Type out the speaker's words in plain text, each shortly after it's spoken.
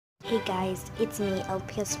Hey guys, it's me,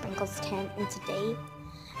 LPS Sprinkles 10, and today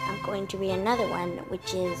I'm going to read another one,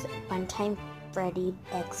 which is Funtime Freddy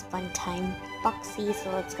X Funtime Foxy. So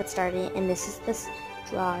let's get started. And this is this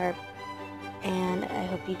drawer, and I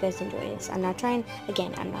hope you guys enjoy this. I'm not trying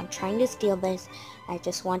to steal this. I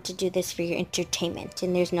just want to do this for your entertainment.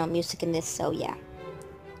 And there's no music in this, so yeah.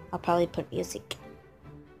 I'll probably put music.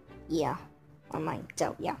 Yeah, on mine.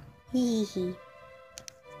 So yeah. Hee hee.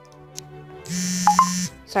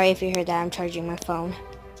 Sorry if you heard that, I'm charging my phone.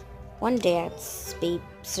 One day at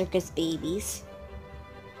Circus Babies.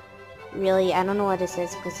 Really, I don't know what this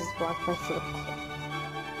is because it's blocked by flip.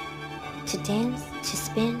 To dance, to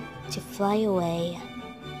spin, to fly away.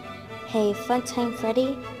 Hey, Funtime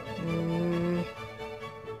Freddy?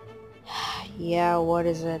 Yeah, what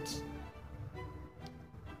is it?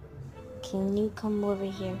 Can you come over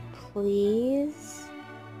here, please?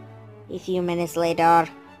 A few minutes later.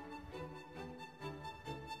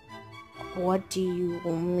 What do you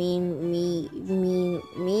mean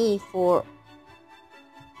me for?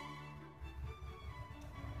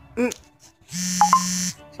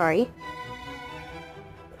 Sorry.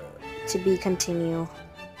 To be continued.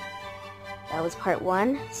 That was part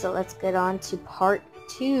 1, so let's get on to part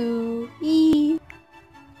 2. Eee.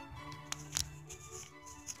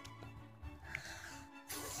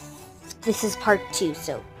 This is part 2,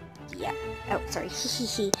 so yeah. Oh, sorry. This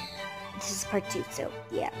is part 2, so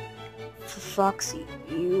yeah. Foxy,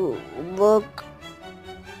 you look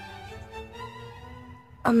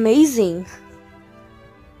amazing.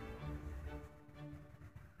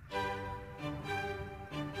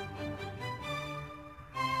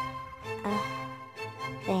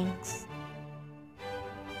 Thanks.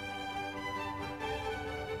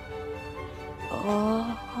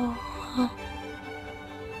 Oh.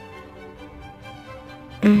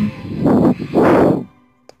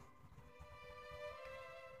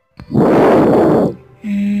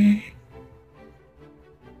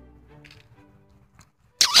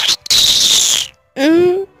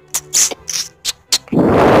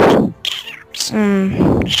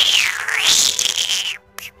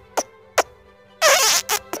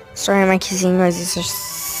 Sorry, my kissing noises are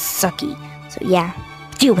sucky. So yeah,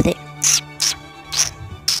 deal with it.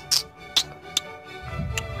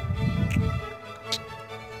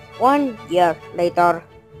 1 year later.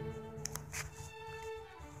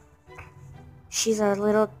 She's our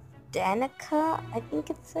little Danica. I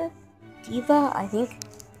think it's a diva. I think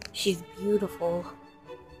she's beautiful.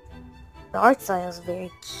 The art style is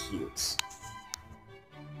very cute.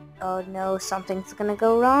 Oh no, something's gonna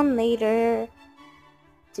go wrong later.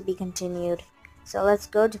 To be continued. So let's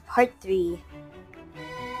go to part 3.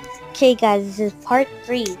 Okay guys, this is part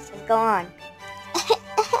 3. Let's go on.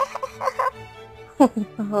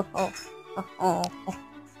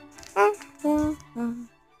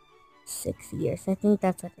 6 years. I think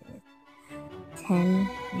that's what it is. 10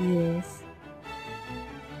 years.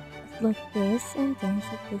 Like this and dance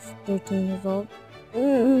like this. 13 years old.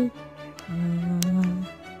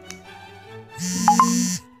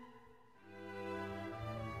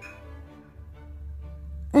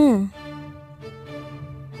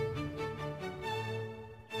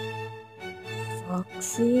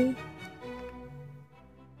 Foxy.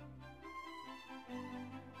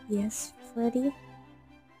 Yes, Freddy?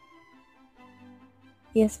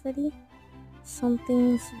 Yes, Freddy?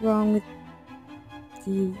 Something's wrong with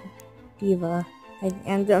Diva.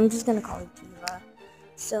 And I'm just gonna call it Diva.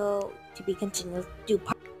 So, to be continued, do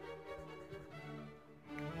part.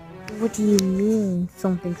 What do you mean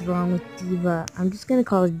something's wrong with Diva? I'm just gonna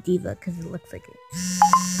call it Diva because it looks like it.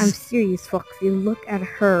 I'm serious, Foxy. Look at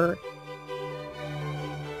her.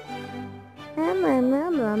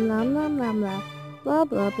 Blah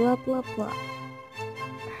blah blah blah blah.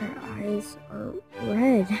 Her eyes are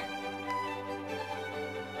red.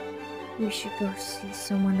 We should go see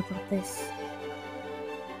someone about this.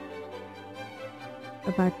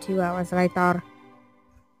 About 2 hours later.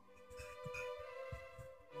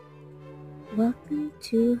 Welcome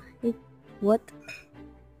to what?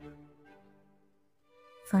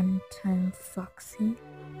 Funtime Foxy.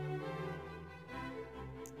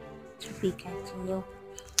 To be continued.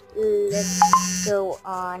 Let's go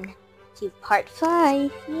on to part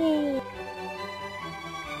 5. Yay!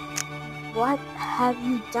 What have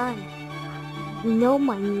you done? You know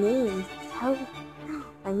my name. How?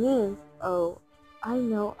 My name? Oh, I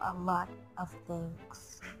know a lot of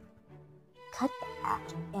things. Cut the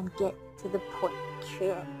act and get to the point,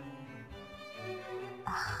 kid.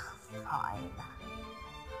 Fine.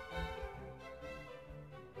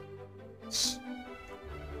 Shh.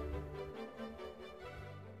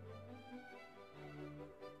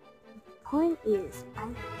 point is, I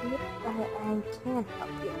feel that I can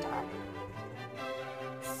help you, Dot.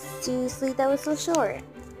 Seriously, that was so short.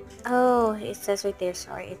 Oh, it says right there,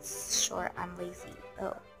 sorry, it's short, I'm lazy.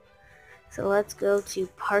 Oh. So let's go to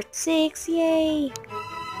part 6, yay!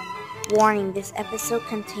 Warning, this episode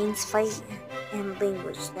contains fight and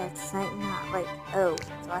language that's not like, oh,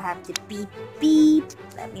 so I have to beep beep.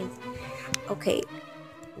 That means, okay,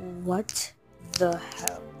 what the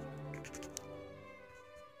hell?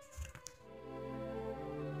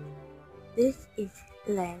 This is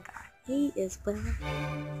Langa. He is when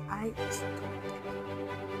I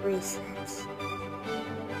reset.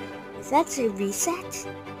 Is that a reset?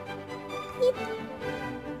 Beep.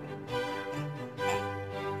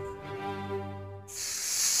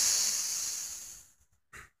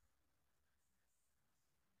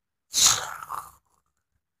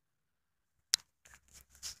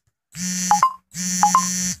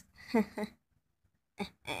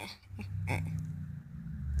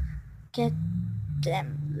 Get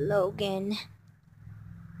them, Logan.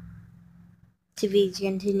 To be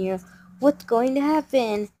continued. What's going to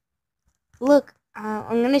happen? Look,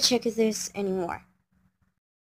 I'm gonna check if there's any more.